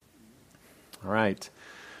All right.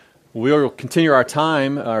 We will continue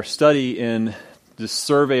our study in this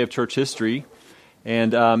survey of church history.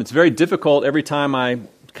 And it's very difficult every time I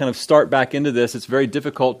kind of start back into this, it's very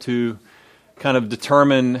difficult to kind of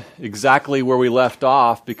determine exactly where we left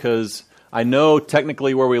off, because I know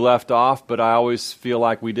technically where we left off, but I always feel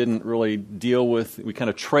like we didn't really we kind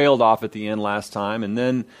of trailed off at the end last time. And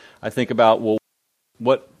then I think about, well,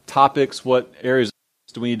 what topics, what areas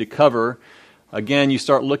do we need to cover? Again, you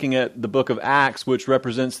start looking at the book of Acts, which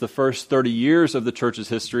represents the first 30 years of the church's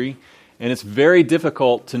history, and it's very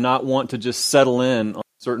difficult to not want to just settle in on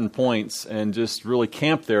certain points and just really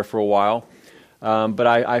camp there for a while. But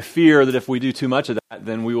I fear that if we do too much of that,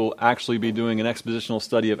 then we will actually be doing an expositional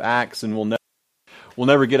study of Acts, and we'll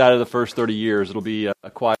never get out of the first 30 years. It'll be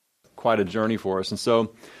quite a journey for us. And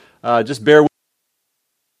so just bear with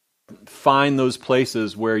me. Find those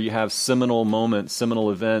places where you have seminal moments,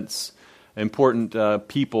 seminal events, important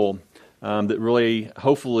people that really,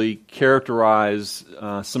 hopefully, characterize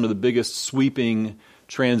some of the biggest sweeping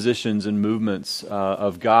transitions and movements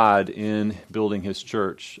of God in building His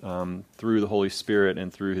church through the Holy Spirit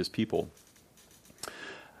and through His people.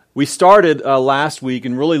 We started last week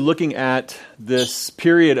in really looking at this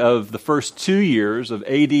period of the first 2 years of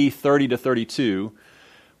AD 30 to 32,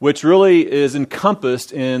 which really is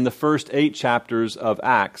encompassed in the first 8 chapters of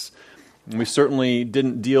Acts. And we certainly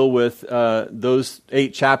didn't deal with those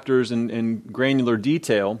 8 chapters in granular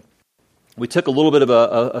detail. We took a little bit of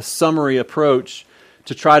a summary approach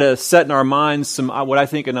to try to set in our minds some what I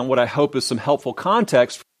think and what I hope is some helpful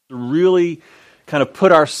context to really kind of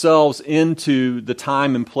put ourselves into the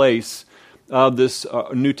time and place of this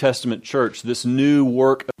New Testament church, this new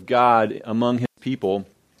work of God among His people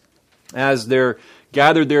as they're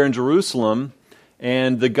gathered there in Jerusalem.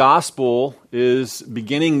 And the gospel is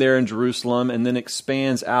beginning there in Jerusalem and then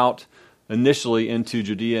expands out initially into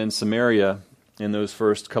Judea and Samaria in those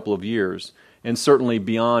first couple of years. And certainly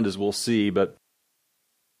beyond, as we'll see, but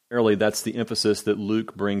primarily that's the emphasis that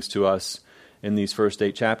Luke brings to us in these first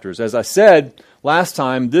 8 chapters. As I said last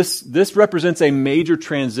time, this represents a major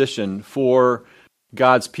transition for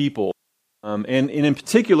God's people. And in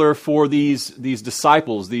particular for these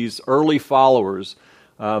disciples, these early followers,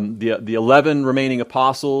 the 11 remaining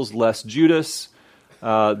apostles, less Judas,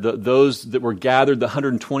 those that were gathered, the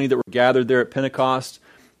 120 that were gathered there at Pentecost.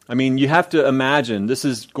 I mean, you have to imagine, this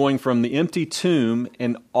is going from the empty tomb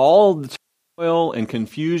and all the turmoil and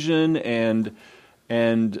confusion and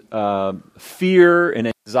fear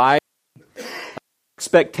and anxiety,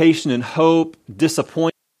 expectation and hope,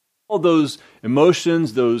 disappointment, all those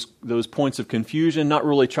emotions, those points of confusion, not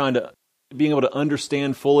really being able to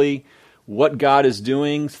understand fully what God is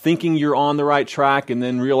doing, thinking you're on the right track and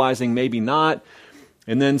then realizing maybe not,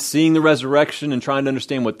 and then seeing the resurrection and trying to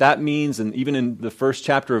understand what that means. And even in the first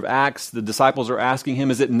chapter of Acts, the disciples are asking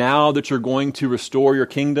Him, is it now that you're going to restore your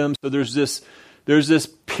kingdom? So there's this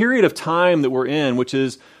period of time that we're in, which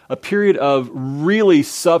is a period of really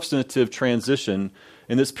substantive transition,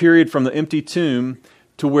 in this period from the empty tomb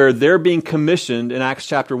to where they're being commissioned in Acts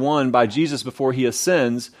chapter 1 by Jesus before He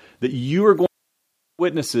ascends, that you are going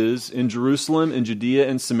witnesses in Jerusalem and Judea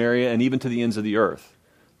and Samaria and even to the ends of the earth.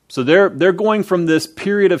 So they're going from this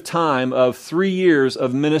period of time of 3 years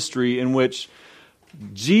of ministry in which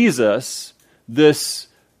Jesus, this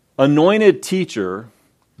anointed teacher,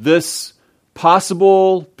 this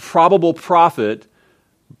possible, probable prophet,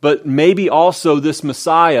 but maybe also this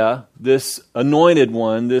Messiah, this anointed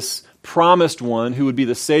one, this promised one who would be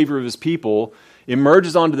the Savior of His people,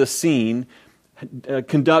 emerges onto the scene,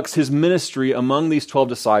 conducts His ministry among these 12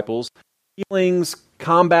 disciples, healings,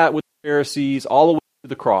 combat with the Pharisees, all the way to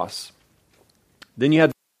the cross. Then you have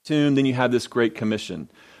the tomb, then you have this Great Commission.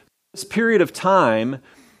 This period of time,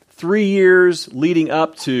 3 years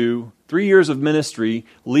of ministry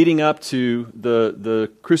leading up to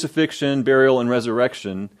the crucifixion, burial, and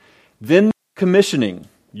resurrection, then commissioning.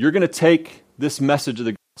 You're going to take this message of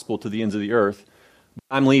the gospel to the ends of the earth.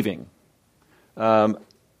 I'm leaving.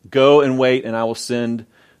 Go and wait, and I will send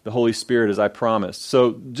the Holy Spirit as I promised.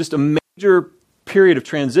 So just a major period of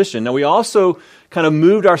transition. Now, we also kind of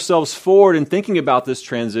moved ourselves forward in thinking about this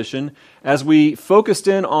transition as we focused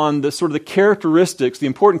in on the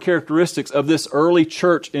important characteristics of this early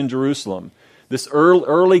church in Jerusalem, this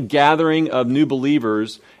early gathering of new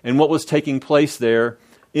believers and what was taking place there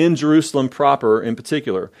in Jerusalem proper in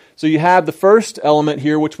particular. So you have the first element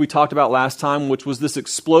here, which we talked about last time, which was this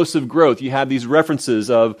explosive growth. You have these references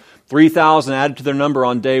of 3,000 added to their number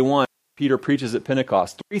on day 1. Peter preaches at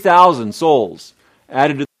Pentecost. 3,000 souls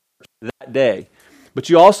added to that day. But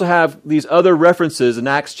you also have these other references in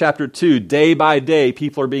Acts chapter 2. Day by day,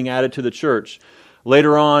 people are being added to the church.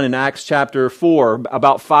 Later on in Acts chapter 4,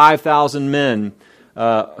 about 5,000 men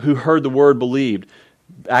who heard the word believed.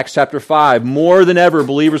 Acts chapter 5, more than ever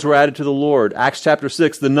believers were added to the Lord. Acts chapter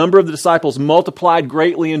 6, the number of the disciples multiplied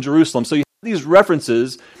greatly in Jerusalem. So you have these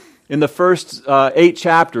references in the first 8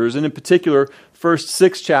 chapters, and in particular, first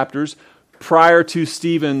 6 chapters prior to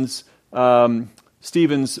Stephen's martyrdom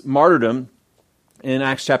in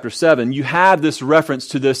Acts chapter 7. You have this reference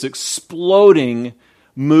to this exploding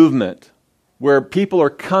movement where people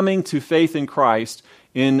are coming to faith in Christ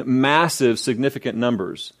in massive, significant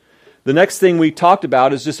numbers. The next thing we talked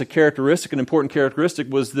about is just a characteristic, an important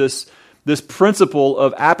characteristic, was this principle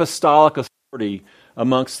of apostolic authority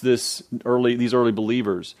amongst these early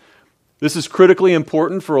believers. This is critically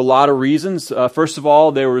important for a lot of reasons. First of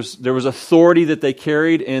all, there was authority that they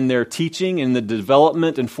carried in their teaching, in the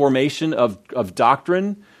development and formation of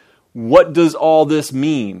doctrine. What does all this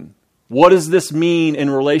mean? What does this mean in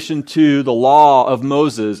relation to the law of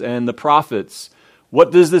Moses and the prophets?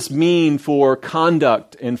 What does this mean for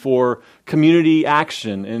conduct and for community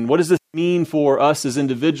action? And what does this mean for us as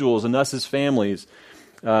individuals and us as families?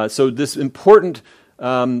 So this important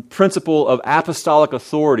principle of apostolic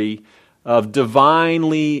authority, of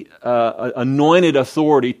divinely anointed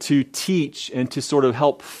authority to teach and to sort of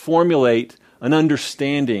help formulate an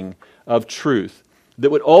understanding of truth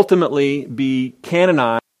that would ultimately be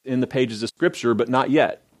canonized in the pages of Scripture, but not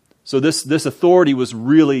yet. So this authority was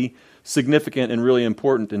really significant and really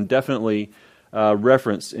important, and definitely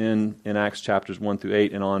referenced in Acts chapters 1 through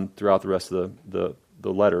 8 and on throughout the rest of the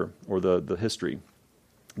letter or the history.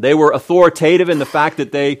 They were authoritative in the fact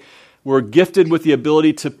that they were gifted with the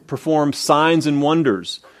ability to perform signs and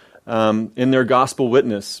wonders in their gospel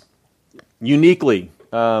witness. Uniquely,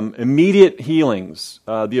 immediate healings,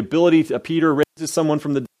 the ability to, Peter raises someone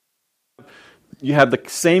from the dead. You have the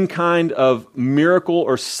same kind of miracle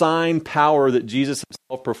or sign power that Jesus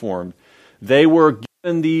himself performed. They were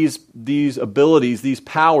given these abilities, these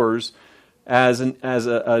powers, as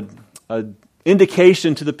an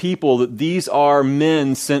indication to the people that these are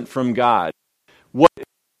men sent from God. What is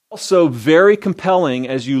also very compelling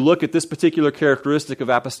as you look at this particular characteristic of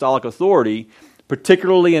apostolic authority,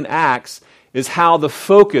 particularly in Acts, is how the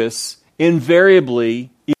focus invariably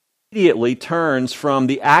immediately turns from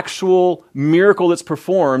the actual miracle that's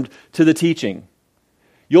performed to the teaching.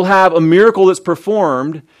 You'll have a miracle that's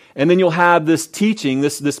performed, and then you'll have this teaching,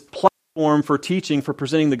 this platform for teaching, for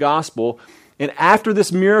presenting the gospel. And after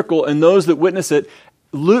this miracle and those that witness it,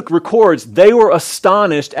 Luke records they were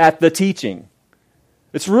astonished at the teaching.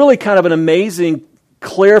 It's really kind of an amazing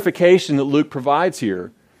clarification that Luke provides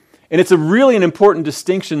here. And it's really an important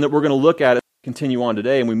distinction that we're going to look at as we continue on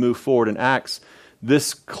today and we move forward in Acts.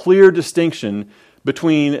 This clear distinction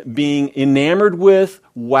between being enamored with,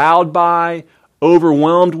 wowed by,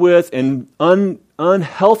 overwhelmed with, and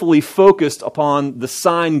unhealthily focused upon the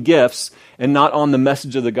sign gifts and not on the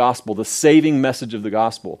message of the gospel, the saving message of the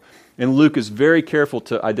gospel. And Luke is very careful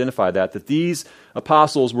to identify that these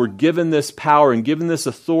apostles were given this power and given this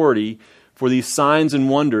authority for these signs and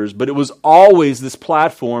wonders, but it was always this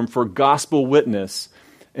platform for gospel witness.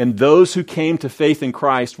 And those who came to faith in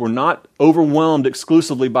Christ were not overwhelmed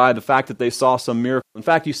exclusively by the fact that they saw some miracle. In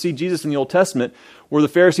fact, you see Jesus in the Old Testament where the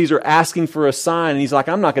Pharisees are asking for a sign, and he's like,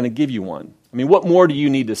 I'm not going to give you one. I mean, what more do you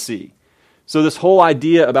need to see? So this whole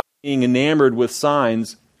idea about being enamored with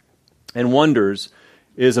signs and wonders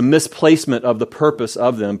is a misplacement of the purpose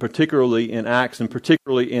of them, particularly in Acts and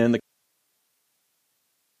particularly in the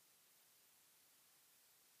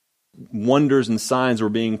wonders and signs were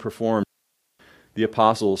being performed. The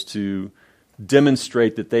apostles to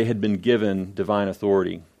demonstrate that they had been given divine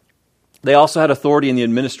authority. They also had authority in the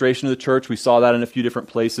administration of the church. We saw that in a few different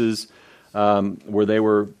places where they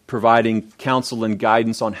were providing counsel and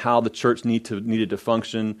guidance on how the church needed to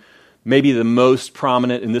function. Maybe the most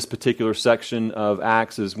prominent in this particular section of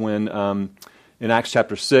Acts is when, in Acts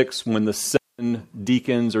chapter 6, when the 7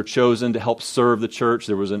 deacons are chosen to help serve the church.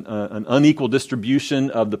 There was an unequal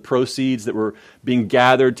distribution of the proceeds that were being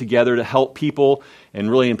gathered together to help people,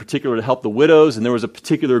 and really in particular to help the widows. And there was a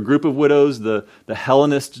particular group of widows, the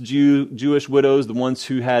Hellenist Jewish widows, the ones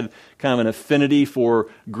who had kind of an affinity for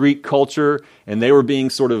Greek culture, and they were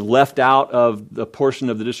being sort of left out of the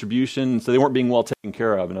portion of the distribution, so they weren't being well taken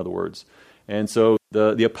care of, in other words. And so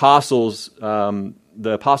the apostles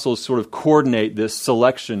sort of coordinate this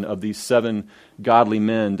selection of these 7 godly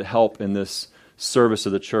men to help in this service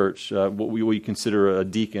of the church, what we consider a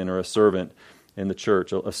deacon or a servant in the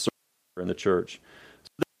church, a servant in the church.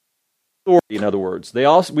 So in other words,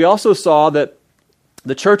 we also saw that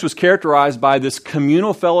the church was characterized by this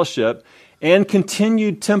communal fellowship and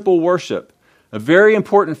continued temple worship. A very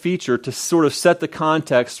important feature to sort of set the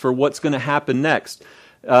context for what's going to happen next.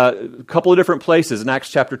 A couple of different places. In Acts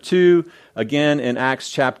chapter 2, again in Acts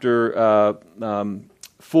chapter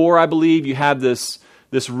 4, I believe, you have this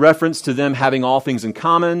reference to them having all things in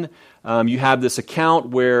common. You have this account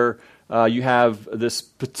where you have this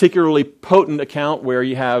particularly potent account where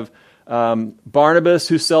you have Barnabas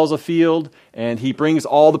who sells a field, and he brings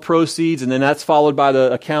all the proceeds, and then that's followed by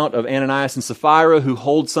the account of Ananias and Sapphira who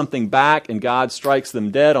hold something back, and God strikes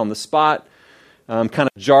them dead on the spot. Kind of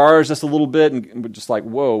jars us a little bit, and we're just like,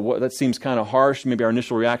 whoa, that seems kind of harsh. Maybe our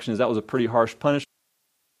initial reaction is that was a pretty harsh punishment.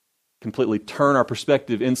 Completely turn our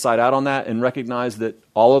perspective inside out on that and recognize that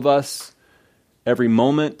all of us, every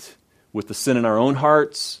moment, with the sin in our own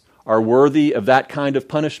hearts, are worthy of that kind of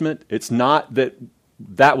punishment. It's not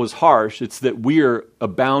that was harsh, it's that we are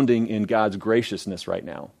abounding in God's graciousness right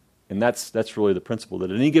now. And that's really the principle,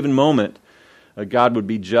 that at any given moment, God would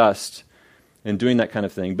be just in doing that kind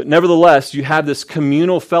of thing. But nevertheless, you have this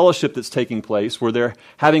communal fellowship that's taking place where they're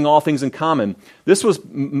having all things in common. This was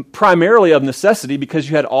primarily of necessity because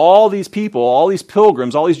you had all these people, all these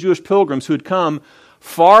pilgrims, all these Jewish pilgrims who had come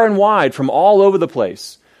far and wide from all over the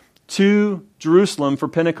place to Jerusalem for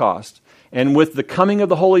Pentecost. And with the coming of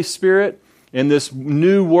the Holy Spirit and this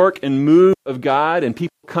new work and move of God and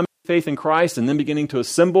people coming to faith in Christ and then beginning to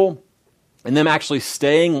assemble and them actually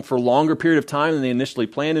staying for a longer period of time than they initially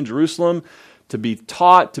planned in Jerusalem, to be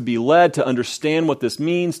taught, to be led, to understand what this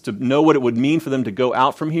means, to know what it would mean for them to go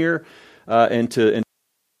out from here, and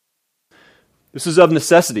this is of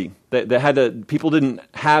necessity. People didn't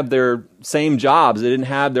have their same jobs. They didn't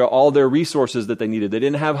have all their resources that they needed. They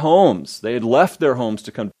didn't have homes. They had left their homes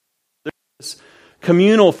to come. There was this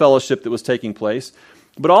communal fellowship that was taking place,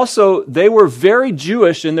 but also they were very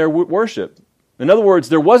Jewish in their worship. In other words,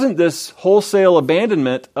 there wasn't this wholesale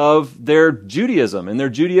abandonment of their Judaism and their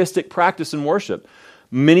Judaistic practice and worship.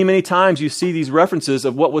 Many, many times you see these references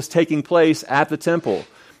of what was taking place at the temple.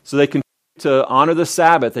 So they continued to honor the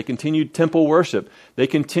Sabbath. They continued temple worship. They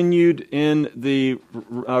continued in the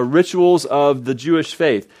rituals of the Jewish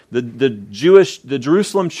faith. The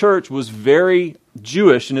Jerusalem church was very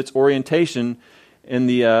Jewish in its orientation in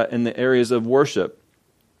the areas of worship.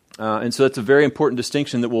 And so that's a very important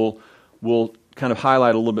distinction that we'll kind of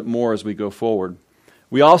highlight a little bit more as we go forward.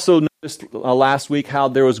 We also noticed last week how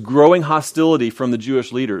there was growing hostility from the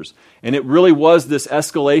Jewish leaders. And it really was this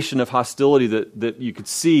escalation of hostility that you could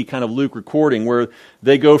see kind of Luke recording, where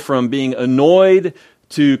they go from being annoyed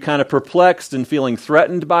to kind of perplexed and feeling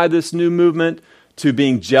threatened by this new movement, to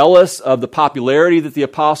being jealous of the popularity that the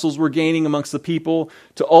apostles were gaining amongst the people,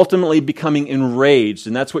 to ultimately becoming enraged.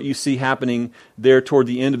 And that's what you see happening there toward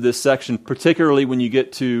the end of this section, particularly when you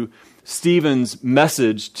get to Stephen's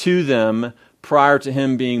message to them prior to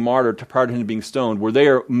him being martyred, prior to him being stoned, where they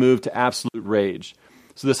are moved to absolute rage.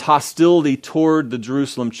 So this hostility toward the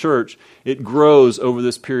Jerusalem church, it grows over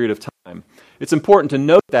this period of time. It's important to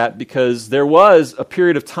note that because there was a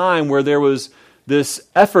period of time where there was this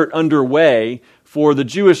effort underway for the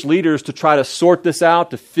Jewish leaders to try to sort this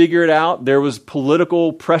out, to figure it out. There was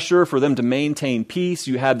political pressure for them to maintain peace.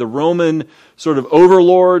 You had the Roman sort of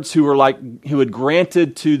overlords who had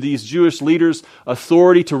granted to these Jewish leaders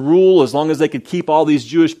authority to rule as long as they could keep all these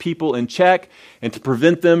Jewish people in check and to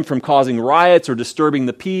prevent them from causing riots or disturbing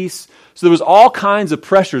the peace. So there was all kinds of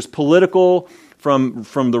pressures, political,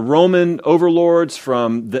 from the Roman overlords,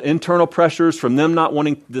 from the internal pressures, from them not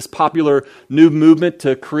wanting this popular new movement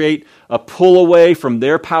to create a pull away from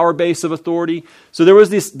their power base of authority. So there was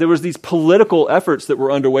these political efforts that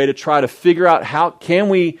were underway to try to figure out how can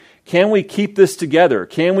we keep this together?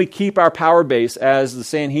 Can we keep our power base as the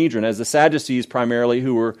Sanhedrin, as the Sadducees primarily,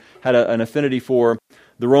 who had an affinity for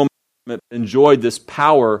the Roman, enjoyed this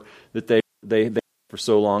power that they had for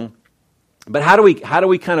so long? But how do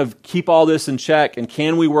we kind of keep all this in check, and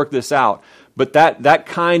can we work this out? But that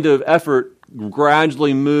kind of effort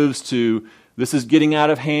gradually moves to, this is getting out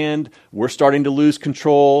of hand, we're starting to lose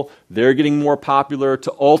control, they're getting more popular,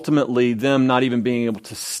 to ultimately them not even being able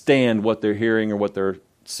to stand what they're hearing or what they're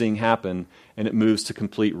seeing happen, and it moves to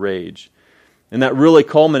complete rage. And that really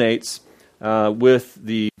culminates with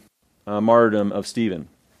the martyrdom of Stephen.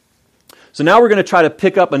 So now we're going to try to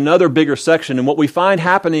pick up another bigger section, and what we find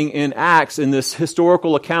happening in Acts, in this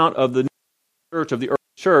historical account of the church, of the early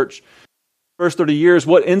church, first 30 years,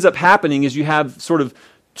 what ends up happening is you have sort of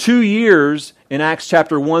 2 years in Acts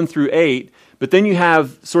chapter 1 through 8, but then you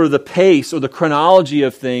have sort of the pace or the chronology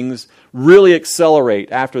of things really accelerate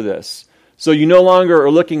after this. So you no longer are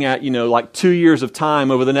looking at, like 2 years of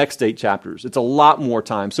time over the next 8 chapters. It's a lot more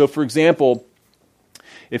time. So for example,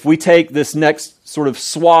 if we take this next sort of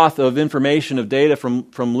swath of information, of data from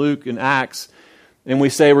Luke and Acts, and we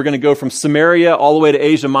say we're going to go from Samaria all the way to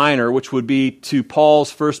Asia Minor, which would be to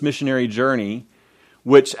Paul's first missionary journey,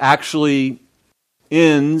 which actually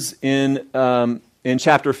ends in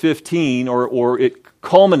chapter 15, or it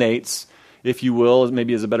culminates, if you will,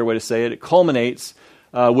 maybe is a better way to say it. It culminates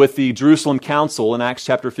with the Jerusalem Council in Acts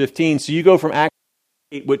chapter 15. So you go from Acts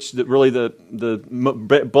 8, which really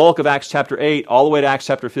the bulk of Acts chapter 8, all the way to Acts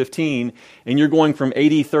chapter 15, and you're going from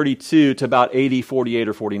AD 32 to about AD 48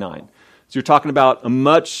 or 49. So you're talking about a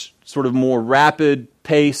much sort of more rapid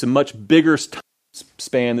pace, a much bigger time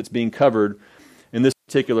span that's being covered in this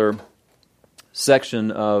particular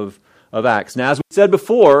section of Acts. Now, as we said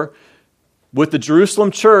before, with the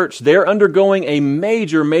Jerusalem church, they're undergoing a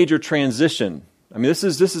major transition. I mean, this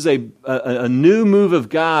is a new move of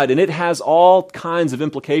God, and it has all kinds of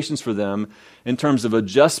implications for them in terms of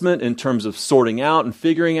adjustment, in terms of sorting out and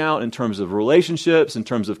figuring out, in terms of relationships, in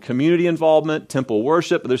terms of community involvement, temple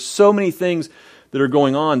worship. There's so many things that are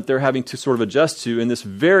going on that they're having to sort of adjust to in this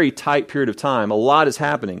very tight period of time. A lot is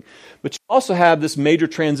happening. But you also have this major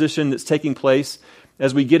transition that's taking place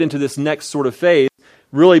as we get into this next sort of phase,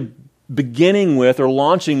 really beginning with or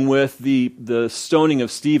launching with the stoning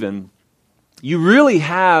of Stephen. You really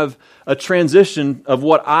have a transition of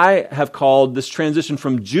what I have called this transition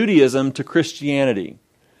from Judaism to Christianity.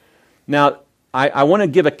 Now, I want to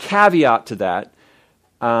give a caveat to that.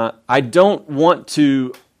 I don't want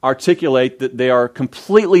to articulate that they are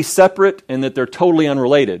completely separate and that they're totally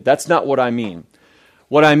unrelated. That's not what I mean.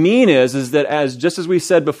 What I mean is that just as we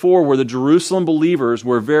said before, where the Jerusalem believers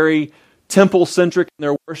were very temple-centric in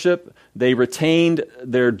their worship, they retained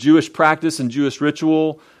their Jewish practice and Jewish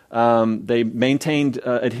ritual. They maintained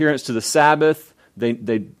adherence to the Sabbath.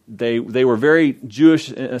 They were very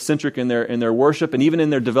Jewish-centric in their worship, and even in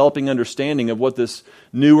their developing understanding of what this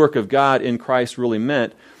new work of God in Christ really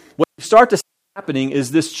meant. What you start to see happening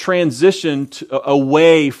is this transition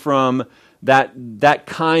away from that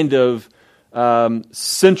kind of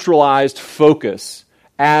centralized focus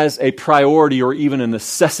as a priority or even a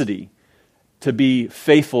necessity to be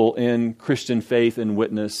faithful in Christian faith and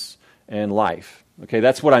witness and life. Okay,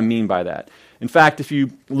 that's what I mean by that. In fact, if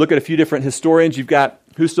you look at a few different historians, you've got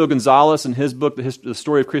Justo Gonzalez in his book, The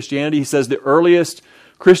Story of Christianity. He says the earliest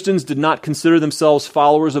Christians did not consider themselves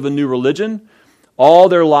followers of a new religion. All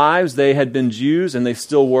their lives they had been Jews, and they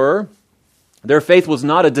still were. Their faith was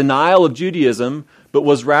not a denial of Judaism, but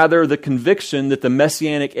was rather the conviction that the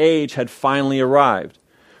Messianic age had finally arrived.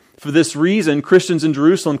 For this reason, Christians in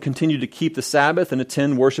Jerusalem continued to keep the Sabbath and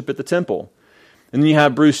attend worship at the temple. And then you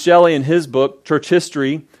have Bruce Shelley in his book, Church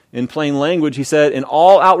History, in plain language. He said, in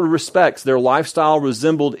all outward respects, their lifestyle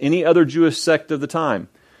resembled any other Jewish sect of the time.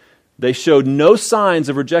 They showed no signs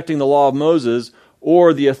of rejecting the law of Moses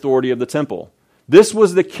or the authority of the temple. This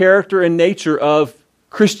was the character and nature of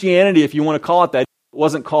Christianity, if you want to call it that. It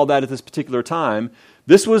wasn't called that at this particular time.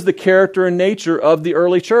 This was the character and nature of the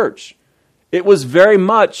early church. It was very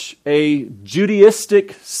much a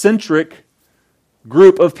Judaistic-centric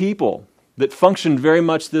group of people that functioned very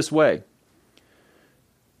much this way.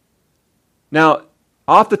 Now,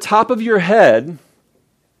 off the top of your head,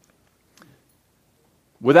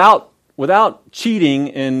 without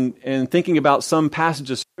cheating and thinking about some passage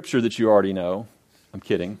of Scripture that you already know, I'm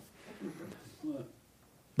kidding,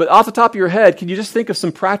 but off the top of your head, can you just think of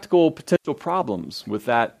some practical potential problems with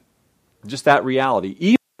that, just that reality?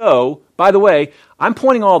 Even though, by the way, I'm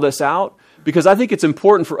pointing all this out because I think it's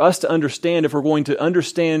important for us to understand, if we're going to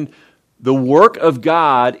understand the work of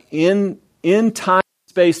God in time,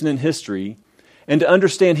 space, and in history, and to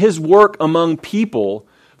understand His work among people,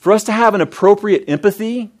 for us to have an appropriate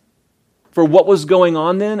empathy for what was going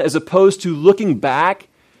on then, as opposed to looking back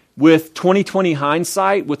with 20/20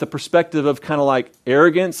 hindsight, with a perspective of kind of like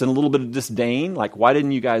arrogance and a little bit of disdain, like, why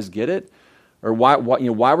didn't you guys get it? Or why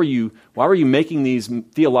were you making these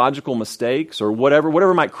theological mistakes, or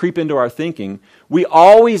whatever might creep into our thinking. We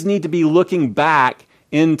always need to be looking back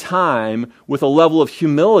in time with a level of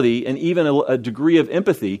humility and even a degree of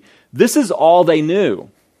empathy. This is all they knew.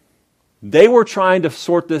 They were trying to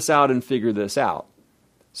sort this out and figure this out.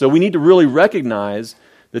 So we need to really recognize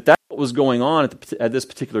that that's what was going on at this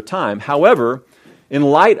particular time. However, in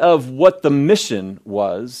light of what the mission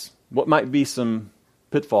was, what might be some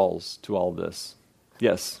pitfalls to all of this?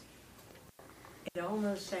 Yes? It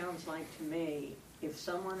almost sounds like to me, if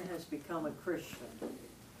someone has become a Christian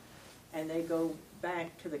and they go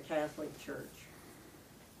back to the Catholic Church,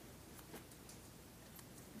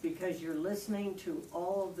 because you're listening to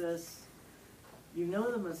all of this, you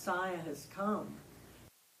know the Messiah has come.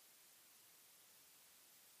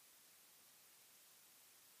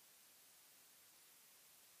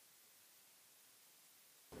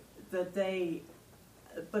 That they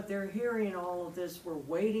but they're hearing all of this. We're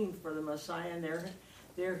waiting for the Messiah, and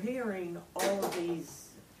they're hearing all of these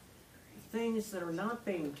things that are not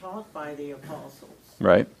being taught by the apostles.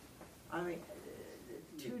 Right. I mean,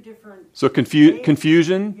 two different. So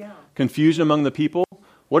confusion, Yeah. confusion among the people.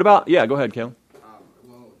 What about? Yeah, go ahead, Caleb.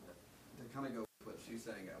 Well, to kind of go with what she's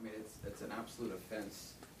saying, I mean, it's an absolute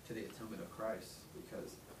offense to the atonement of Christ,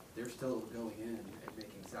 because they're still going in and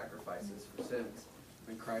making sacrifices for sins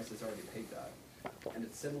when Christ has already paid that. And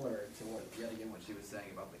it's similar to what she was saying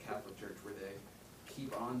about the Catholic Church, where they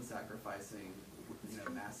keep on sacrificing,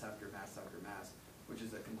 mass after mass after mass, which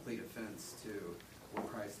is a complete offense to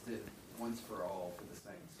what Christ did once for all for the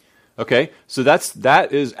saints. Okay, so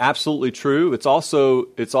that is absolutely true. It's also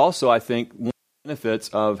I think one of the benefits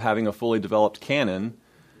of having a fully developed canon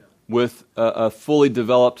with a fully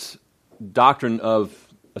developed doctrine of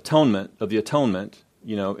atonement, of the atonement,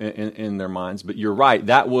 in their minds. But you're right,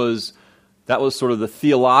 that was sort of the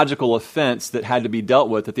theological offense that had to be dealt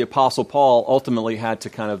with, that the Apostle Paul ultimately had to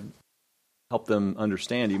kind of help them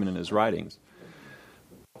understand, even in his writings.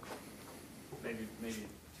 Maybe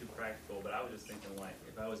too practical, but I was just thinking, like,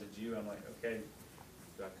 if I was a Jew, I'm like, okay,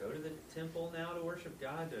 do I go to the temple now to worship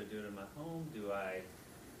God? Do I do it in my home? Do I,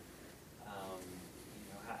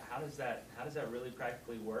 how does that really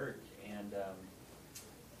practically work? And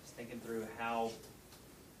just thinking through how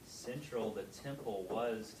central the temple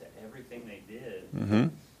was to everything they did. Mm-hmm.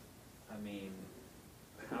 I mean,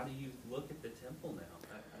 how do you look at the temple now?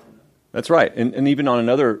 I don't know. That's right. And even on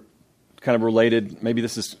another kind of related, maybe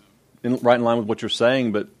this is right in line with what you're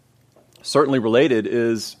saying, but certainly related,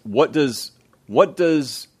 is what does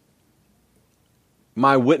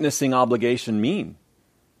my witnessing obligation mean?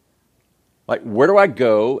 Like, where do I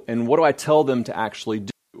go and what do I tell them to actually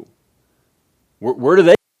do? Where do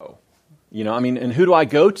they go? And who do I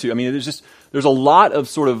go to? I mean, there's a lot of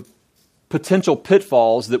sort of potential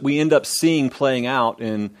pitfalls that we end up seeing playing out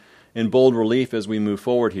in bold relief as we move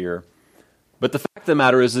forward here. But the fact of the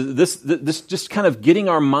matter is this just kind of getting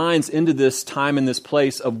our minds into this time and this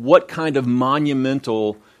place of what kind of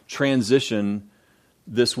monumental transition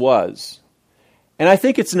this was. And I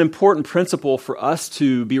think it's an important principle for us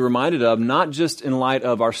to be reminded of, not just in light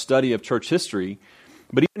of our study of church history,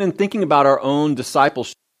 but even in thinking about our own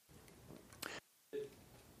discipleship.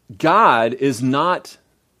 God is not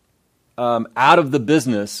out of the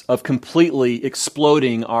business of completely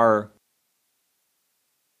exploding our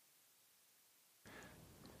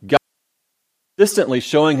consistently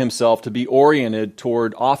showing himself to be oriented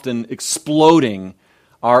toward often exploding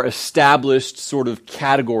our established sort of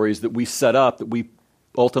categories that we set up, that we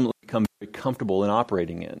ultimately become very comfortable in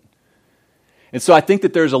operating in. And so I think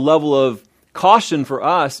that there's a level of caution for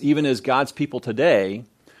us, even as God's people today,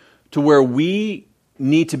 to where we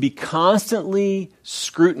need to be constantly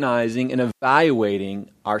scrutinizing and evaluating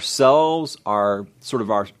ourselves, our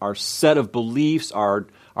set of beliefs,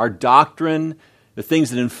 our doctrine, the things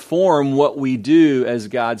that inform what we do as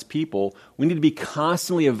God's people. We need to be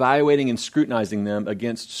constantly evaluating and scrutinizing them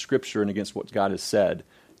against Scripture and against what God has said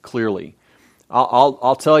clearly.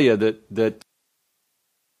 I'll tell you that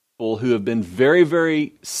people who have been very,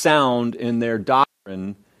 very sound in their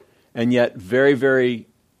doctrine and yet very, very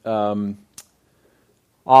off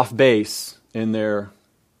base in their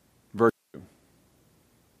virtue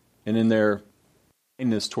and in their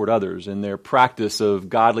kindness toward others and their practice of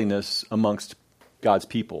godliness amongst God's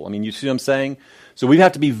people. I mean, you see what I'm saying? So we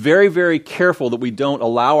have to be very, very careful that we don't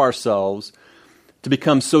allow ourselves to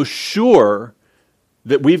become so sure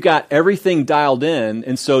that we've got everything dialed in,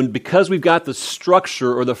 and so because we've got the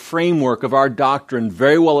structure or the framework of our doctrine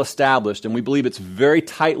very well established, and we believe it's very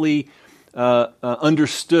tightly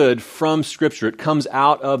understood from Scripture, it comes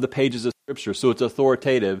out of the pages of Scripture, so it's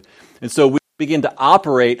authoritative, and so we begin to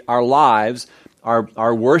operate our lives,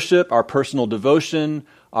 our worship, our personal devotion,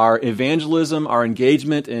 our evangelism, our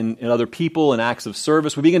engagement in other people and acts of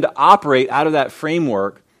service. We begin to operate out of that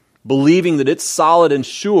framework, believing that it's solid and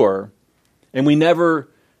sure, and we never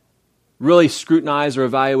really scrutinize or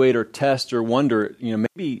evaluate or test or wonder,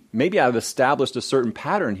 maybe I've established a certain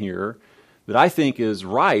pattern here that I think is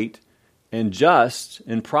right and just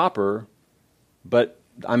and proper, but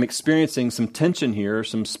I'm experiencing some tension here,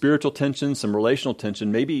 some spiritual tension, some relational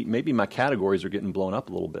tension. Maybe my categories are getting blown up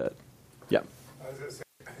a little bit. Yeah. I was going to say,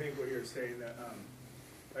 I think what you're saying that,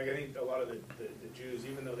 I think a lot of the Jews,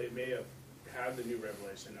 even though they may have had the new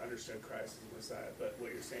revelation, understood Christ as Messiah, but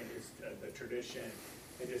what you're saying is the tradition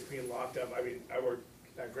and just being locked up. I mean, I worked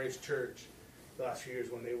at Grace Church the last few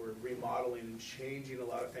years when they were remodeling and changing a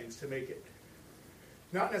lot of things to make it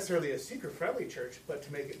not necessarily a seeker-friendly church, but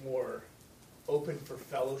to make it more open for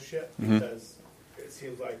fellowship, because it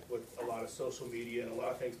seems like with a lot of social media and a lot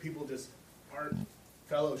of things, people just aren't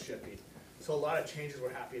fellowshipping. So a lot of changes were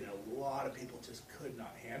happening, and a lot of people just could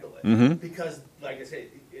not handle it. Mm-hmm. Because, like I said,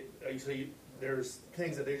 there's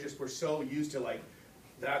things that they just were so used to, like,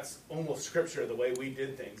 that's almost scripture, the way we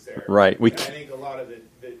did things there. Right. I think a lot of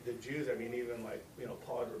the Jews, I mean, even like,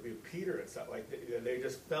 Paul had rebuked Peter and stuff, like, they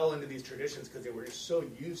just fell into these traditions because they were just so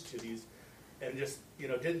used to these, and just,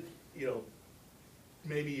 didn't,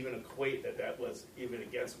 maybe even equate that was even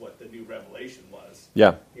against what the new revelation was.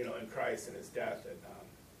 Yeah. In Christ and his death.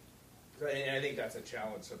 And I think that's a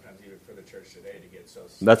challenge sometimes even for the church today to get so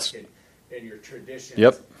stuck in your traditions.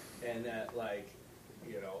 Yep. And that, like,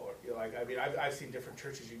 I mean, I've seen different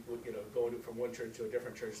churches, going from one church to a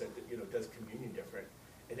different church that, does communion different.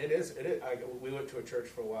 And it is. We went to a church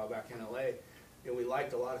for a while back in LA, and we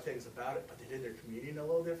liked a lot of things about it, but they did their communion a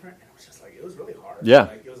little different. And it was just like, it was really hard. Yeah.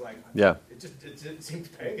 Like, it was like, yeah. It seemed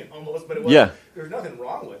pagan almost, but it wasn't. Yeah. There's nothing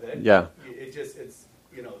wrong with it. Yeah. It's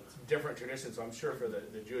different traditions. So I'm sure for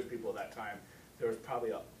the Jewish people at that time, there was probably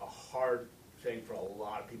a hard thing for a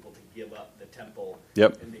lot of people to give up the temple.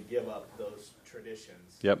 Yep. And to give up those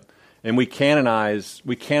traditions. Yep. And we canonize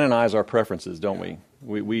our preferences, don't we?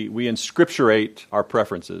 We inscripturate our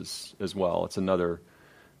preferences as well. It's another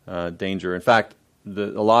danger. In fact, a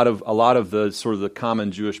lot of the sort of the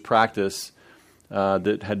common Jewish practice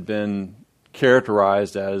that had been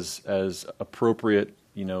characterized as appropriate,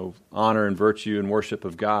 honor and virtue and worship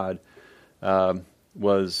of God,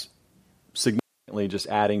 was significantly just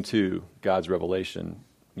adding to God's revelation,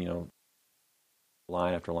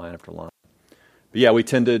 line after line after line. But yeah, we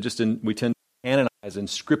tend to canonize and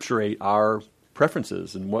scripturate our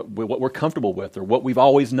preferences and what we're comfortable with or what we've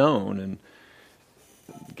always known, and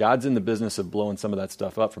God's in the business of blowing some of that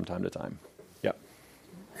stuff up from time to time. Yeah.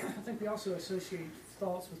 I think we also associate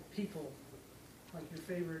thoughts with people, like your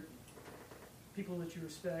favorite people that you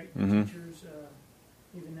respect, Mm-hmm. teachers.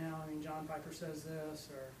 Even now, I mean, John Piper says this,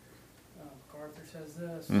 or MacArthur says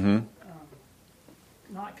this. Mm-hmm.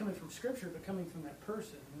 Not coming from Scripture, but coming from that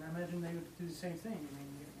person. And I imagine they would do the same thing. I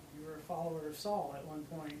mean, you were a follower of Saul at one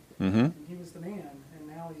point, Mm-hmm. and he was the man, and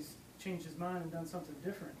now he's changed his mind and done something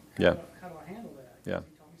different. Yeah. How do I handle that? Yeah.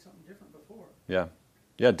 He told me something different before. Yeah.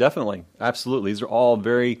 Yeah, definitely. Absolutely. These are all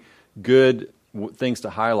very good things to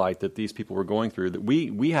highlight that these people were going through that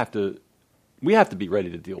we have to be ready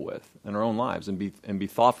to deal with in our own lives and be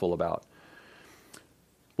thoughtful about.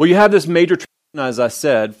 Well, you have this major transition, as I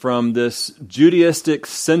said, from this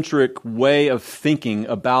Judaistic-centric way of thinking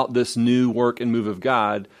about this new work and move of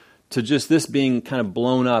God to just this being kind of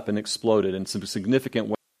blown up and exploded in some significant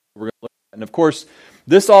ways. We're going to look at. And of course,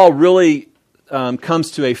 this all really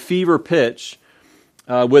comes to a fever pitch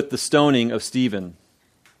with the stoning of Stephen.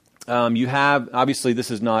 You have, obviously, this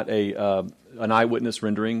is not an eyewitness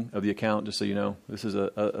rendering of the account, just so you know. This is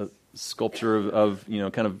a sculpture of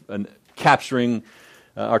kind of capturing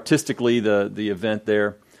artistically the event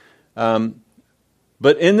there.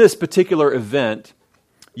 But in this particular event,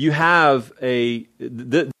 you have this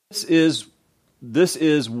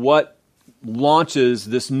is what launches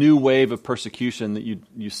this new wave of persecution that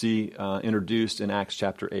you see introduced in Acts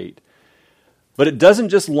chapter 8. But it doesn't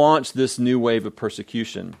just launch this new wave of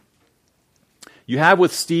persecution. You have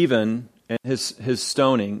with Stephen and his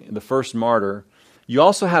stoning, the first martyr, you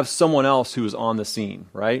also have someone else who is on the scene,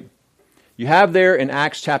 right? You have there in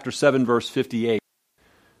Acts chapter 7, verse 58,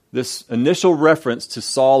 this initial reference to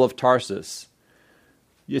Saul of Tarsus.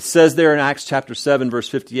 It says there in Acts chapter 7, verse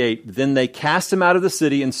 58, "Then they cast him out of the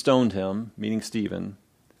city and stoned him," meaning Stephen,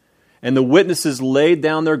 "and the witnesses laid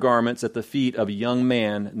down their garments at the feet of a young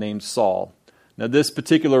man named Saul." Now, this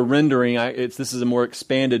particular rendering, this is a more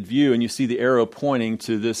expanded view, and you see the arrow pointing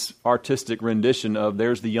to this artistic rendition of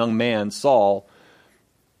there's the young man, Saul,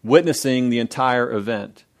 witnessing the entire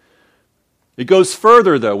event. It goes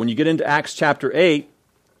further, though. When you get into Acts chapter 8,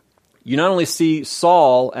 you not only see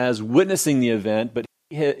Saul as witnessing the event, but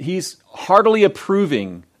he's heartily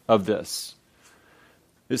approving of this.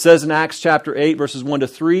 It says in Acts chapter 8, verses 1 to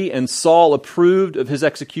 3, "And Saul approved of his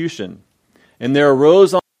execution. And there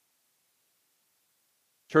arose on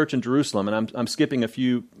the church in Jerusalem," and I'm skipping a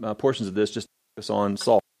few portions of this just to focus on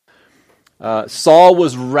Saul. "Saul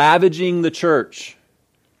was ravaging the church.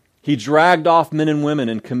 He dragged off men and women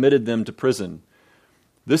and committed them to prison."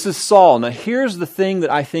 This is Saul. Now here's the thing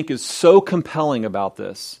that I think is so compelling about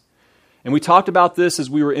this. And we talked about this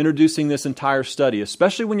as we were introducing this entire study,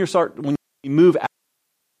 especially when you move out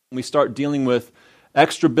and we start dealing with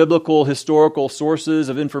extra biblical historical sources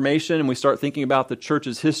of information and we start thinking about the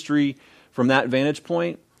church's history from that vantage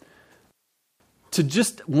point. To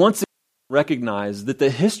just once again recognize that the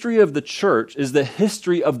history of the church is the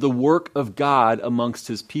history of the work of God amongst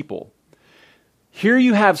his people. Here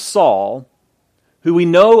you have Saul, who we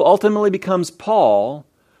know ultimately becomes Paul,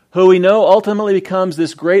 who we know ultimately becomes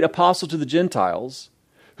this great apostle to the Gentiles,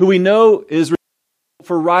 who we know is responsible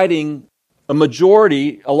for writing a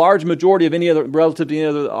large majority of any other, relative to any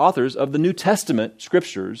other authors of the New Testament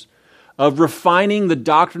scriptures, of refining the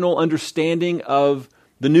doctrinal understanding of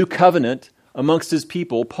the new covenant amongst his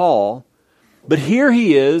people, Paul. But here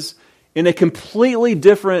he is in a completely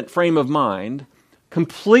different frame of mind,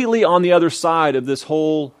 completely on the other side of this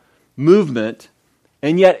whole movement,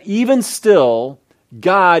 and yet even still,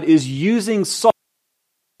 God is using Saul,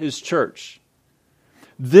 his church.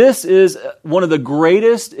 This is one of the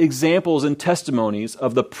greatest examples and testimonies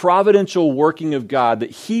of the providential working of God,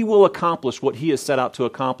 that he will accomplish what he has set out to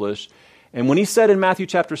accomplish. And when he said in Matthew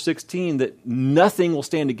chapter 16 that nothing will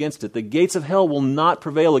stand against it, the gates of hell will not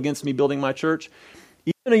prevail against me building my church,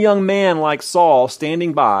 even a young man like Saul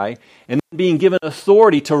standing by and being given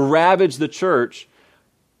authority to ravage the church,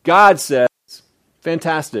 God says,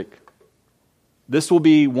 fantastic. This will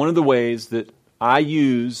be one of the ways that I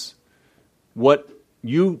use what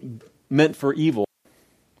you meant for evil,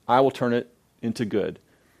 I will turn it into good.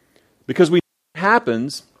 Because what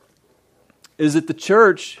happens is that the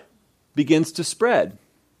church begins to spread,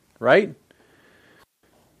 right?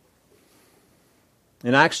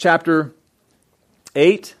 In Acts chapter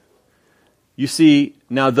 8, you see,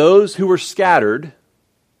 now those who were scattered,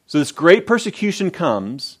 so this great persecution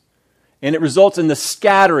comes, and it results in the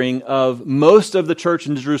scattering of most of the church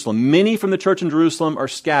in Jerusalem. Many from the church in Jerusalem are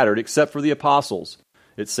scattered, except for the apostles,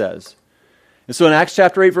 it says. And so in Acts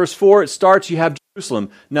chapter 8, verse 4, it starts, you have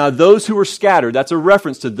Jerusalem. Now those who were scattered, that's a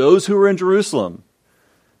reference to those who were in Jerusalem.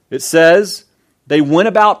 It says, they went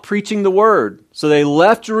about preaching the word. So they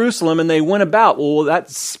left Jerusalem and they went about. Well,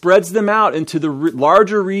 that spreads them out into the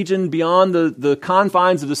larger region beyond the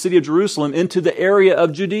confines of the city of Jerusalem, into the area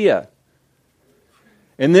of Judea.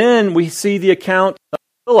 And then we see the account of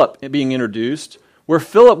Philip being introduced, where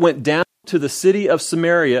Philip went down to the city of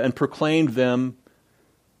Samaria and proclaimed them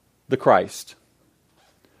the Christ.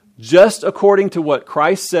 Just according to what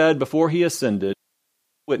Christ said before he ascended,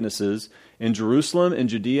 witnesses in Jerusalem and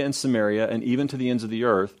Judea and Samaria and even to the ends of the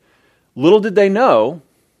earth. Little did they know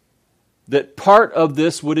that part of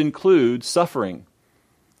this would include suffering.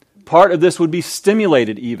 Part of this would be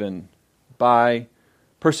stimulated even by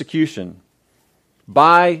persecution,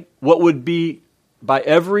 by what would be, by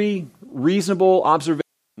every reasonable observation,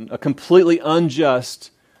 a completely unjust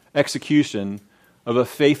execution of a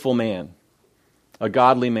faithful man, a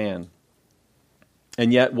godly man.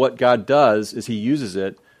 And yet what God does is he uses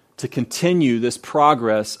it to continue this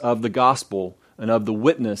progress of the gospel and of the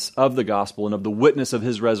witness of the gospel and of the witness of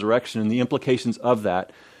his resurrection and the implications of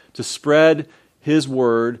that, to spread his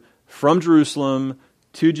word from Jerusalem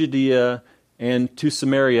to Judea and to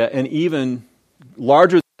Samaria, and even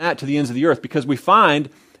larger than that to the ends of the earth. Because we find,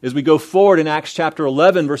 as we go forward in Acts chapter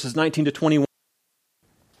 11, verses 19 to 21,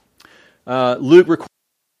 Luke records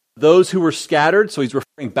those who were scattered, so he's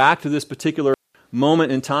referring back to this particular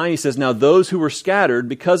moment in time. He says, now those who were scattered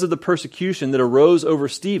because of the persecution that arose over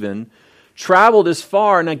Stephen traveled as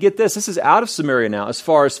far, now get this is out of Samaria now, as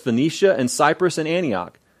far as Phoenicia and Cyprus and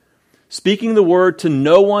Antioch, speaking the word to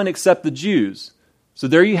no one except the Jews. So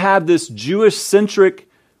there you have this Jewish-centric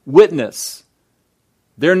witness.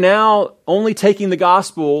 They're now only taking the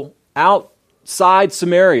gospel outside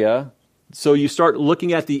Samaria. So you start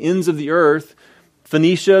looking at the ends of the earth.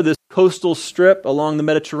 Phoenicia, this coastal strip along the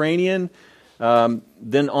Mediterranean,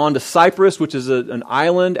 then on to Cyprus, which is an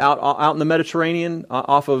island out in the Mediterranean,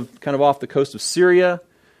 off the coast of Syria.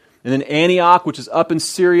 And then Antioch, which is up in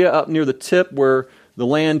Syria, up near the tip where the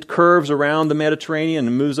land curves around the Mediterranean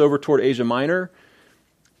and moves over toward Asia Minor.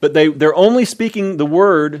 But they're only speaking the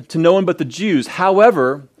word to no one but the Jews.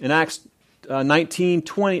 However, in Acts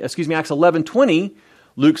 11:20,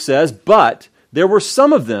 Luke says, but there were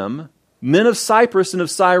some of them, men of Cyprus and of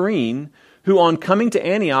Cyrene, who on coming to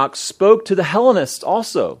Antioch spoke to the Hellenists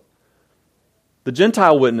also. The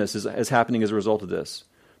Gentile witness is happening as a result of this,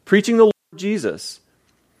 preaching the Lord Jesus.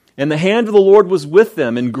 And the hand of the Lord was with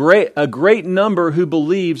them, and a great number who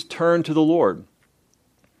believed turned to the Lord.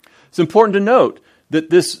 It's important to note that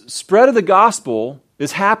this spread of the gospel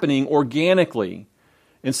is happening organically.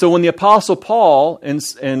 And so when the Apostle Paul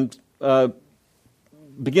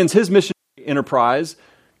begins his missionary enterprise,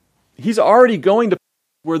 he's already going to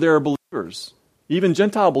where there are believers, even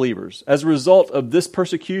Gentile believers, as a result of this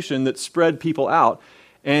persecution that spread people out.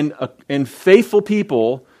 And faithful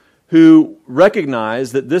people who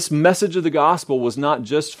recognize that this message of the gospel was not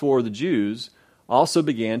just for the Jews, also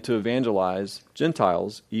began to evangelize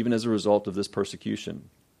Gentiles, even as a result of this persecution.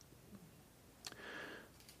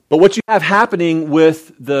 But what you have happening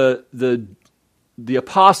with the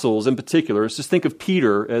apostles in particular is just think of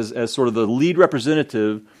Peter as sort of the lead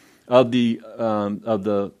representative of the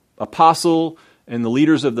apostle and the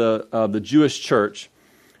leaders of the Jewish church.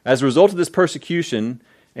 As a result of this persecution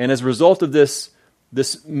and as a result of this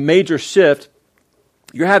major shift,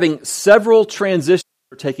 you're having several transitions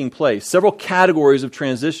that are taking place, several categories of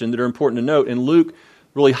transition that are important to note, and Luke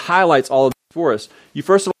really highlights all of this for us. You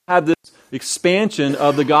first of all have this expansion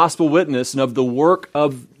of the gospel witness and of the work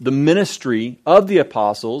of the ministry of the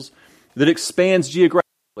apostles that expands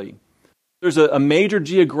geographically. There's a major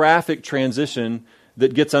geographic transition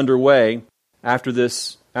that gets underway after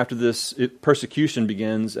this persecution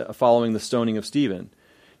begins following the stoning of Stephen.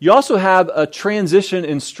 You also have a transition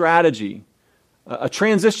in strategy, a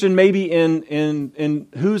transition maybe in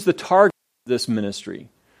who's the target of this ministry.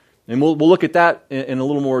 And we'll look at that in a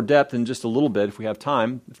little more depth in just a little bit if we have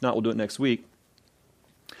time. If not, we'll do it next week.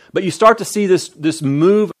 But you start to see this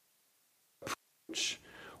move approach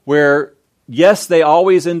where, yes, they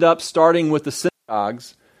always end up starting with the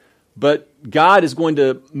synagogues, but God is going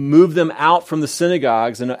to move them out from the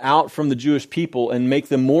synagogues and out from the Jewish people and make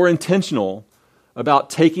them more intentional about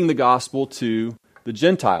taking the gospel to the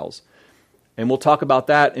Gentiles. And we'll talk about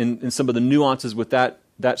that in some of the nuances with that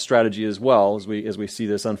strategy as well as we see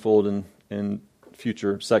this unfold in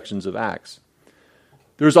future sections of Acts.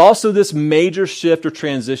 There's also this major shift or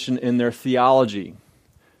transition in their theology.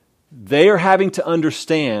 They are having to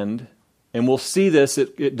understand, and we'll see this,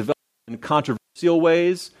 it develops in controversial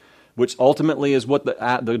ways, which ultimately is what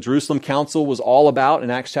the Jerusalem Council was all about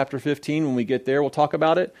in Acts chapter 15. When we get there, we'll talk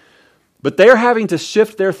about it. But they're having to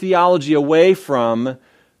shift their theology away from,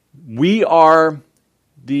 we are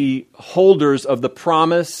the holders of the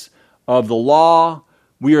promise of the law.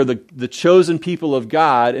 We are the chosen people of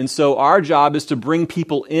God, and so our job is to bring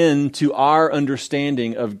people into our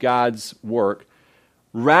understanding of God's work,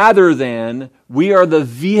 rather than we are the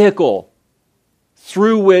vehicle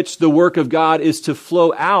through which the work of God is to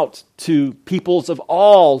flow out to peoples of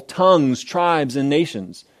all tongues, tribes, and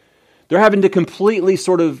nations. They're having to completely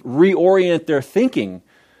sort of reorient their thinking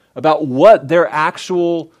about what their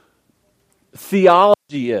actual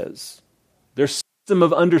theology is, their system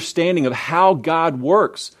of understanding of how God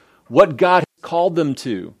works, what God has called them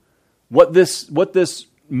to, what this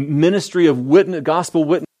ministry of gospel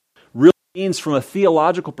witness really means from a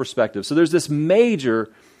theological perspective. So there's this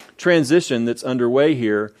major transition that's underway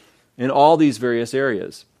here in all these various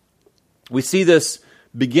areas. We see this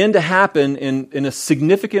begin to happen in a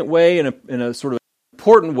significant way, in a sort of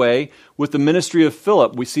important way, with the ministry of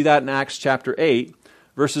Philip. We see that in Acts chapter 8,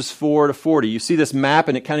 verses 4 to 40. You see this map,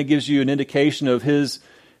 and it kind of gives you an indication of his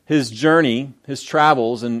journey, his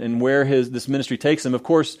travels, and where this ministry takes him. Of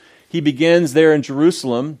course, he begins there in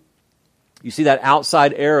Jerusalem. You see that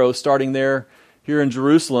outside arrow starting there here in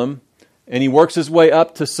Jerusalem, and he works his way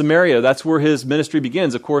up to Samaria. That's where his ministry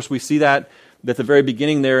begins. Of course, we see that at the very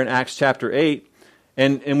beginning there in Acts chapter 8.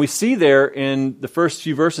 And we see there in the first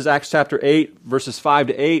few verses, Acts chapter 8, verses 5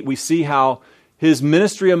 to 8, we see how his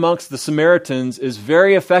ministry amongst the Samaritans is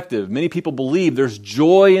very effective. Many people believe there's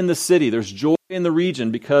joy in the city, there's joy in the region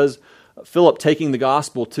because of Philip taking the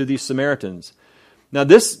gospel to these Samaritans. Now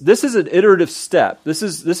this is an iterative step. This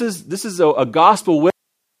is a gospel witness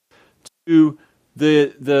to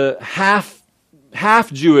the half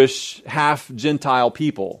Jewish, half Gentile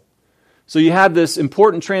people. So you have this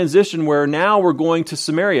important transition where now we're going to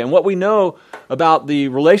Samaria. And what we know about the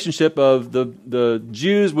relationship of the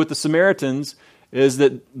Jews with the Samaritans is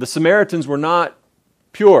that the Samaritans were not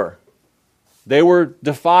pure. They were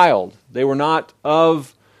defiled. They were not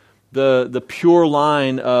of the pure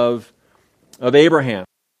line of Abraham.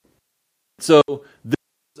 So this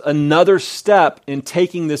is another step in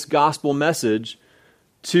taking this gospel message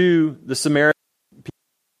to the Samaritans.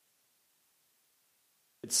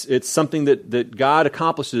 It's something that God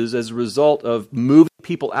accomplishes as a result of moving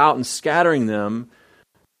people out and scattering them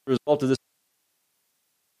as a result of this.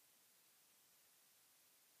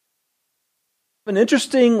 An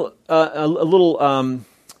interesting a little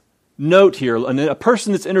note here, a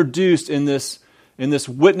person that's introduced in this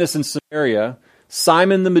witness in Samaria,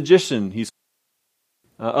 Simon the magician. He's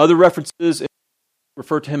other references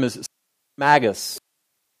refer to him as Magus.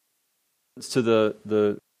 To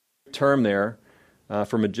the term there.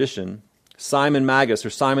 For magician, Simon Magus, or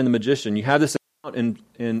Simon the magician. You have this account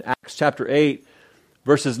in Acts chapter 8,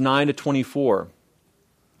 verses 9 to 24.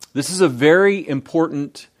 This is a very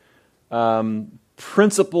important,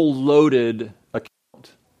 principle-loaded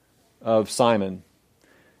account of Simon.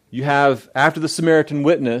 you have, after the Samaritan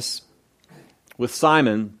witness with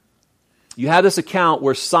Simon, you have this account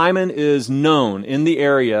where Simon is known in the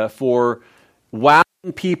area for wowing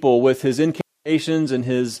people with his incantations and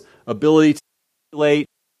his ability to manipulate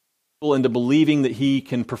people into believing that he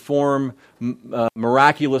can perform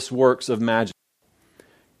miraculous works of magic.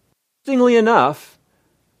 Interestingly enough,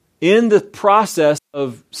 in the process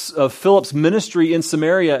of Philip's ministry in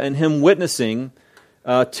Samaria and him witnessing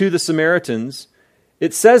to the Samaritans,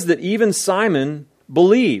 it says that even Simon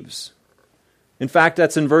believes. In fact,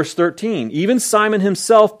 that's in verse 13. Even Simon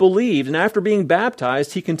himself believed, and after being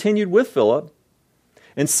baptized, he continued with Philip,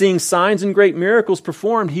 and seeing signs and great miracles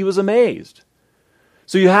performed, he was amazed.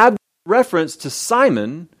 So you have reference to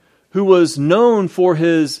Simon, who was known for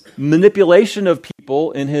his manipulation of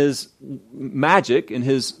people in his magic, in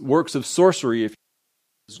his works of sorcery,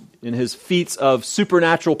 in his feats of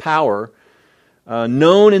supernatural power,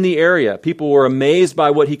 known in the area. People were amazed by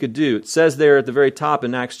what he could do. It says there at the very top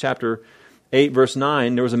in Acts chapter 8, verse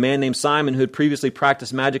 9, there was a man named Simon who had previously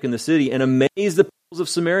practiced magic in the city and amazed the people of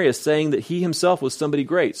Samaria, saying that he himself was somebody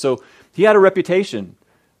great. So he had a reputation,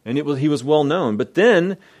 and he was well known. But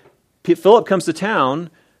then Philip comes to town,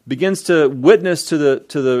 begins to witness to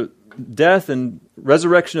the death and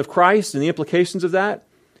resurrection of Christ and the implications of that.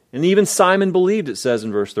 And even Simon believed, it says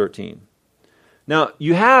in verse 13. Now,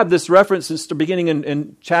 you have this reference beginning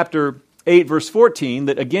in chapter 8, verse 14,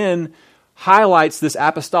 that again highlights this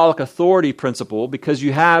apostolic authority principle, because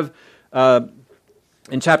you have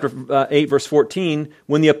in chapter 8, verse 14,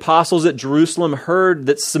 when the apostles at Jerusalem heard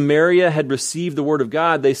that Samaria had received the word of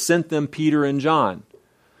God, they sent them Peter and John.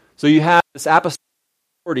 So you have this apostolic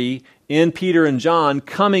authority in Peter and John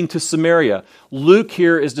coming to Samaria. Luke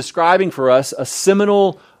here is describing for us a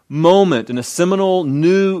seminal moment and a seminal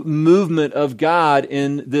new movement of God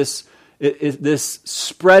in this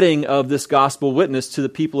spreading of this gospel witness to the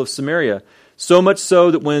people of Samaria. So much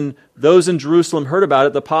so that when those in Jerusalem heard about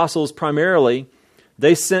it, the apostles primarily,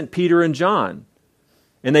 they sent Peter and John.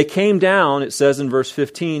 And they came down, it says in verse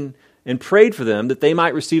 15, and prayed for them that they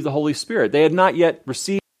might receive the Holy Spirit. They had not yet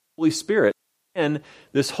received the Holy Spirit. And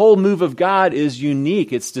this whole move of God is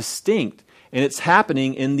unique, it's distinct, and it's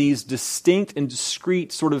happening in these distinct and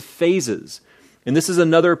discrete sort of phases. And this is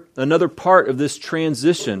another part of this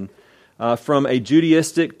transition from a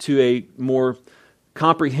Judaistic to a more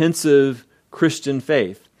comprehensive Christian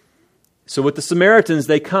faith. So with the Samaritans,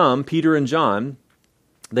 they come, Peter and John,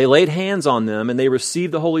 they laid hands on them and they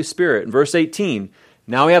received the Holy Spirit. In verse 18,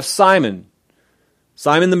 now we have Simon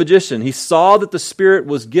the magician. He saw that the Spirit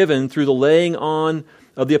was given through the laying on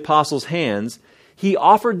of the apostles' hands. He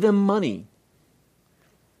offered them money,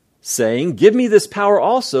 saying, give me this power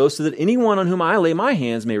also, so that anyone on whom I lay my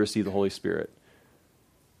hands may receive the Holy Spirit.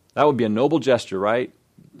 That would be a noble gesture, right?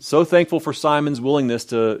 So thankful for Simon's willingness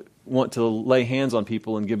to want to lay hands on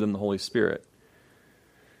people and give them the Holy Spirit.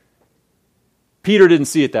 Peter didn't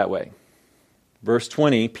see it that way. Verse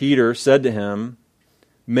 20, Peter said to him,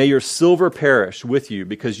 may your silver perish with you,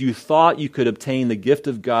 because you thought you could obtain the gift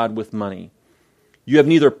of God with money. You have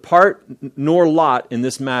neither part nor lot in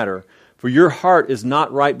this matter, for your heart is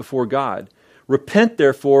not right before God. Repent,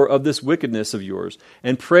 therefore, of this wickedness of yours,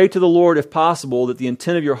 and pray to the Lord, if possible, that the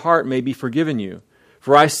intent of your heart may be forgiven you.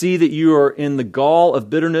 For I see that you are in the gall of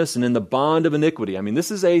bitterness and in the bond of iniquity. I mean, this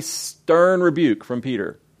is a stern rebuke from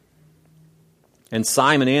Peter. And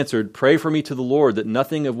Simon answered, pray for me to the Lord, that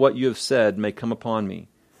nothing of what you have said may come upon me.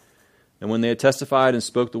 And when they had testified and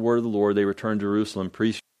spoke the word of the Lord, they returned to Jerusalem,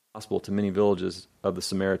 preaching the gospel to many villages of the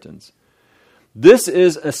Samaritans. This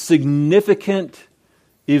is a significant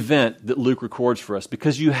event that Luke records for us,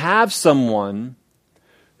 because you have someone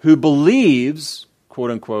who believes,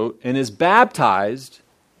 quote unquote, and is baptized,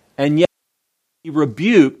 and yet he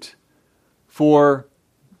rebuked for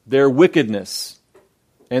their wickedness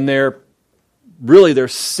and their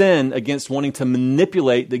sin against wanting to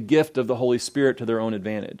manipulate the gift of the Holy Spirit to their own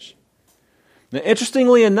advantage. Now,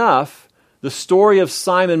 interestingly enough, the story of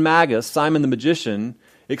Simon Magus, Simon the magician,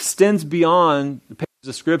 extends beyond the pages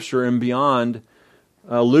of Scripture and beyond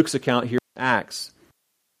Luke's account here in Acts.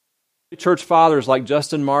 Church fathers like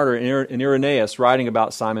Justin Martyr and Irenaeus writing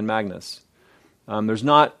about Simon Magus. There's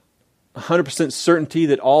not 100% certainty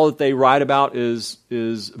that all that they write about is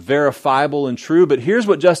verifiable and true, but here's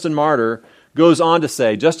what Justin Martyr goes on to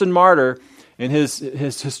say. Justin Martyr, in his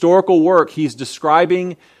historical work, he's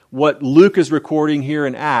describing what Luke is recording here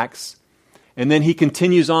in Acts, and then he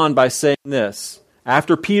continues on by saying this.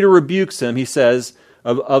 After Peter rebukes him, he says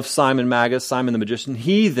of Simon Magus, Simon the magician,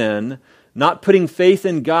 he then, not putting faith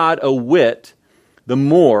in God a whit, the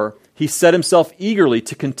more, he set himself eagerly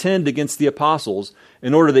to contend against the apostles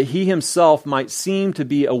in order that he himself might seem to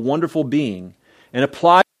be a wonderful being, and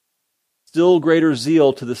apply still greater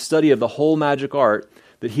zeal to the study of the whole magic art,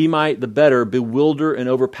 that he might the better bewilder and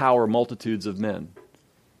overpower multitudes of men.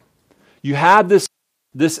 You have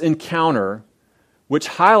this encounter which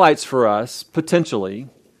highlights for us, potentially,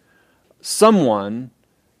 someone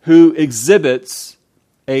who exhibits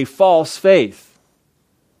a false faith,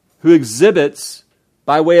 who exhibits,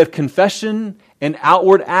 by way of confession and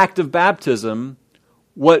outward act of baptism,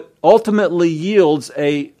 what ultimately yields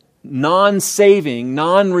a non-saving,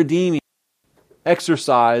 non-redeeming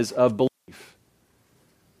exercise of belief.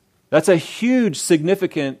 That's a huge,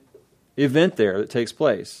 significant event there that takes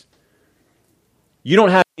place. You don't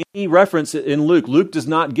have any reference in Luke. Luke does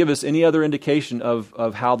not give us any other indication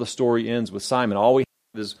of how the story ends with Simon. All we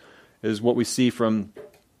have is what we see from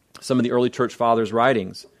some of the early church fathers'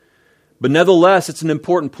 writings. But nevertheless, it's an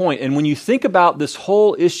important point. And when you think about this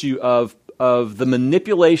whole issue of the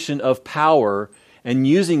manipulation of power and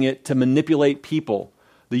using it to manipulate people,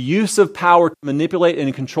 the use of power to manipulate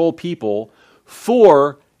and control people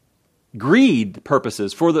for greed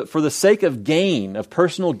purposes, for the sake of gain, of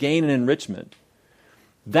personal gain and enrichment,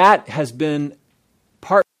 that has been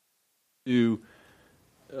part to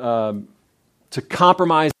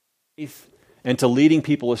compromise faith and to leading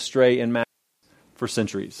people astray in mass for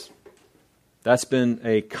centuries. That's been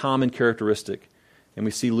a common characteristic, and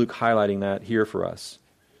we see Luke highlighting that here for us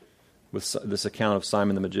with this account of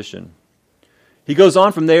Simon the magician. He goes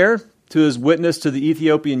on from there to his witness to the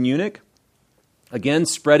Ethiopian eunuch, again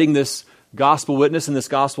spreading this gospel witness and this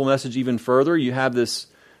gospel message even further. You have this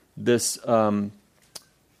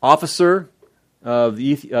officer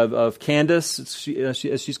of Candace,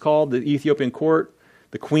 as she's called, the Ethiopian court,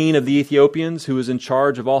 the queen of the Ethiopians, who was in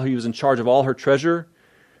charge of all her treasure.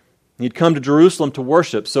 He'd come to Jerusalem to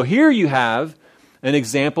worship. So here you have an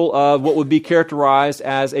example of what would be characterized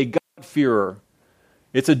as a God-fearer.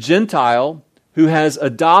 It's a Gentile who has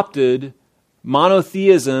adopted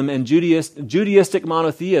monotheism and Judaistic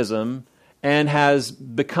monotheism and has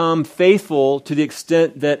become faithful to the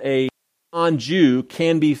extent that a non-Jew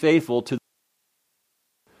can be faithful to.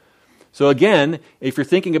 So again, if you're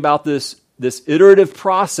thinking about this iterative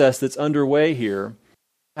process that's underway here,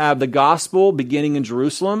 have the gospel beginning in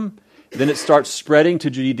Jerusalem, then it starts spreading to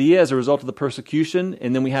Judea as a result of the persecution,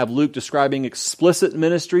 and then we have Luke describing explicit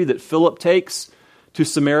ministry that Philip takes to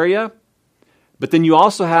Samaria. But then you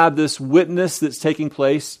also have this witness that's taking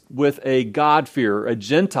place with a God-fearer, a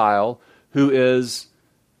Gentile who has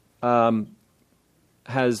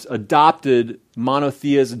adopted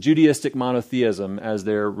monotheism, Judaistic monotheism as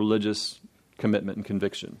their religious commitment and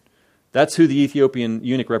conviction. That's who the Ethiopian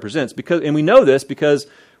eunuch represents. And we know this because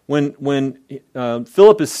when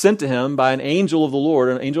Philip is sent to him by an angel of the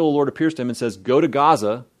Lord appears to him and says, "Go to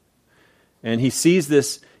Gaza," and he sees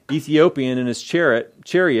this Ethiopian in his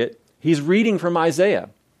chariot. He's reading from Isaiah.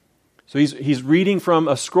 So he's reading from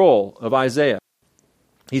a scroll of Isaiah.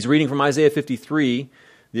 He's reading from Isaiah 53,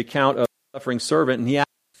 the account of the suffering servant, and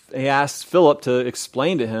he asks Philip to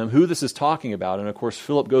explain to him who this is talking about. And of course,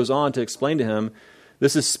 Philip goes on to explain to him,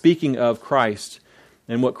 this is speaking of Christ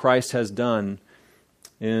and what Christ has done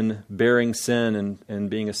in bearing sin and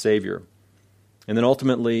being a Savior. And then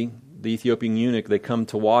ultimately, the Ethiopian eunuch, they come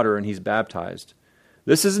to water and he's baptized.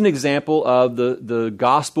 This is an example of the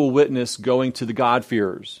gospel witness going to the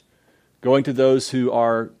God-fearers, going to those who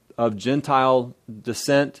are of Gentile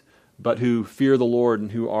descent, but who fear the Lord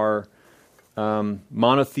and who are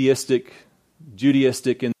monotheistic,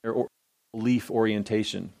 Judaistic in their belief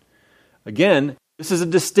orientation. Again, this is a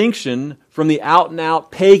distinction from the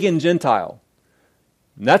out-and-out pagan Gentile.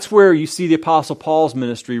 And that's where you see the Apostle Paul's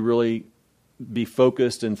ministry really be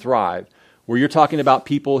focused and thrive, where you're talking about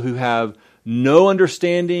people who have no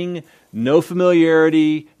understanding, no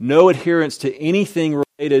familiarity, no adherence to anything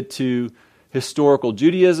related to historical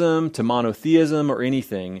Judaism, to monotheism, or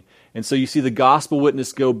anything. And so you see the gospel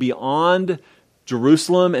witness go beyond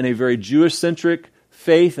Jerusalem and a very Jewish-centric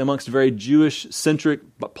faith amongst very Jewish-centric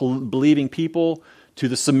believing people, to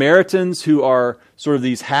the Samaritans who are sort of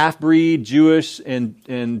these half-breed Jewish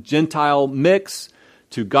and Gentile mix,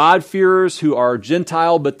 to God-fearers who are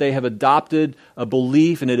Gentile, but they have adopted a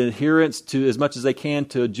belief and an adherence to as much as they can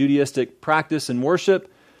to Judaistic practice and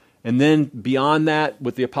worship. And then beyond that,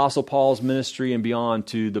 with the Apostle Paul's ministry and beyond,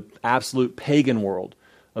 to the absolute pagan world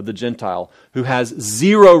of the Gentile, who has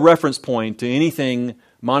zero reference point to anything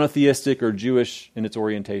monotheistic or Jewish in its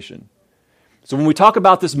orientation. So when we talk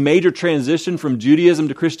about this major transition from Judaism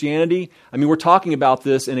to Christianity, we're talking about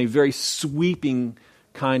this in a very sweeping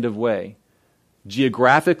kind of way.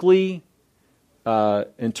 Geographically,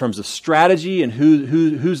 in terms of strategy and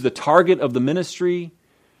who's the target of the ministry,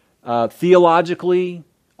 theologically,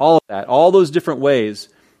 all of that, all those different ways.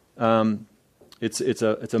 It's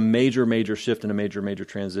a major shift and a major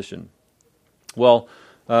transition. Well,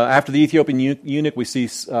 after the Ethiopian eunuch, we see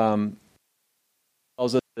tells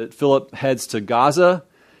us that Philip heads to Gaza,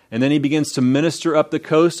 and then he begins to minister up the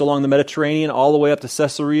coast along the Mediterranean all the way up to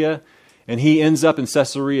Caesarea, and he ends up in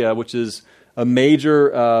Caesarea, which is a major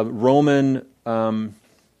Roman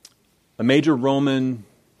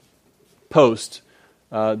post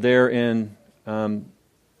there in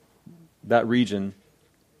that region,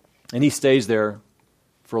 and he stays there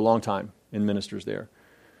for a long time and ministers there.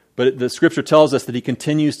 But the Scripture tells us that he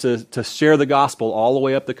continues to share the gospel all the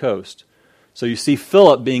way up the coast. So you see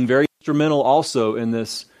Philip being very instrumental also in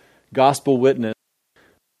this gospel witness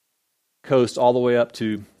coast all the way up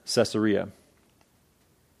to Caesarea.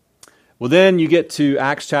 Well, then you get to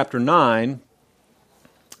Acts chapter 9,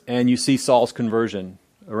 and you see Saul's conversion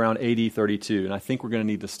around AD 32. And I think we're going to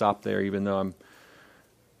need to stop there, even though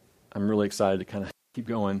I'm really excited to kind of keep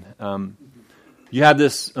going. You have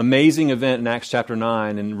this amazing event in Acts chapter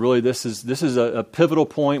 9, and really this is a pivotal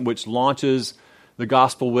point which launches the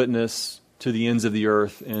gospel witness to the ends of the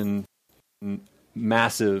earth in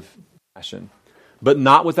massive fashion. But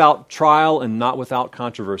not without trial and not without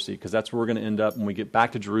controversy, because that's where we're going to end up when we get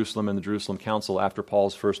back to Jerusalem and the Jerusalem Council after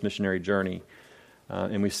Paul's first missionary journey.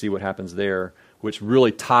 And we see what happens there, which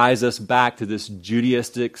really ties us back to this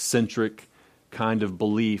Judaistic-centric kind of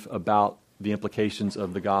belief about the implications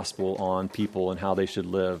of the gospel on people and how they should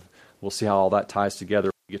live. We'll see how all that ties together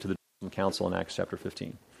when we get to the Jerusalem Council in Acts chapter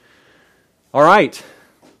 15. All right.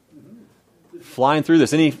 Flying through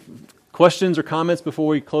this. Any questions or comments before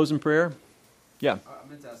we close in prayer? Yeah. I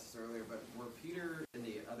meant to ask this earlier, but were Peter and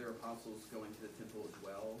the other apostles going to the temple as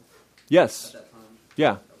well Yes. at that time?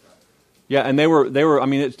 Yeah. Okay. Yeah, and they were. I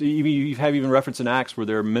mean, you have even reference in Acts where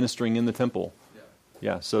they're ministering in the temple. Yeah.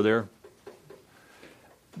 Yeah. So they're.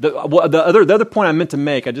 The other point I meant to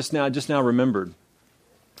make, I just now remembered.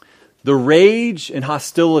 The rage and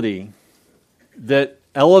hostility that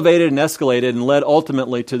elevated and escalated and led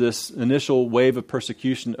ultimately to this initial wave of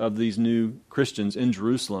persecution of these new Christians in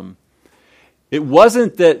Jerusalem. It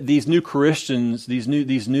wasn't that these new Christians, these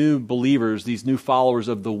new believers, these new followers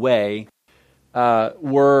of the way,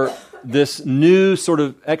 were this new sort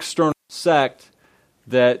of external sect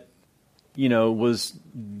that, was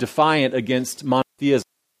defiant against monotheism.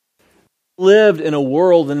 Lived in a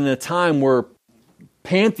world and in a time where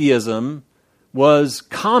pantheism was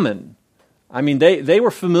common. I mean, they were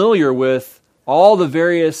familiar with all the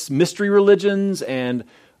various mystery religions and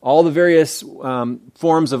all the various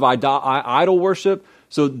forms of idol worship.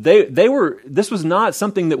 So they were. This was not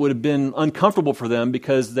something that would have been uncomfortable for them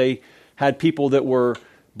because they had people that were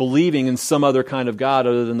believing in some other kind of God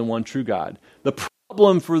other than the one true God. The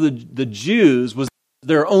problem for the Jews was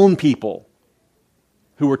their own people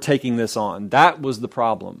who were taking this on. That was the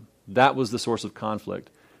problem. That was the source of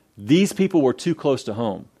conflict. These people were too close to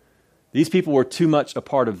home. These people were too much a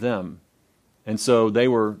part of them, and so they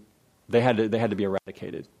had to be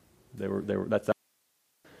eradicated. That's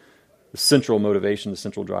the central motivation, the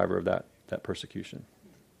central driver of that persecution.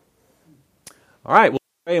 All right, we'll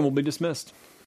pray and we'll be dismissed.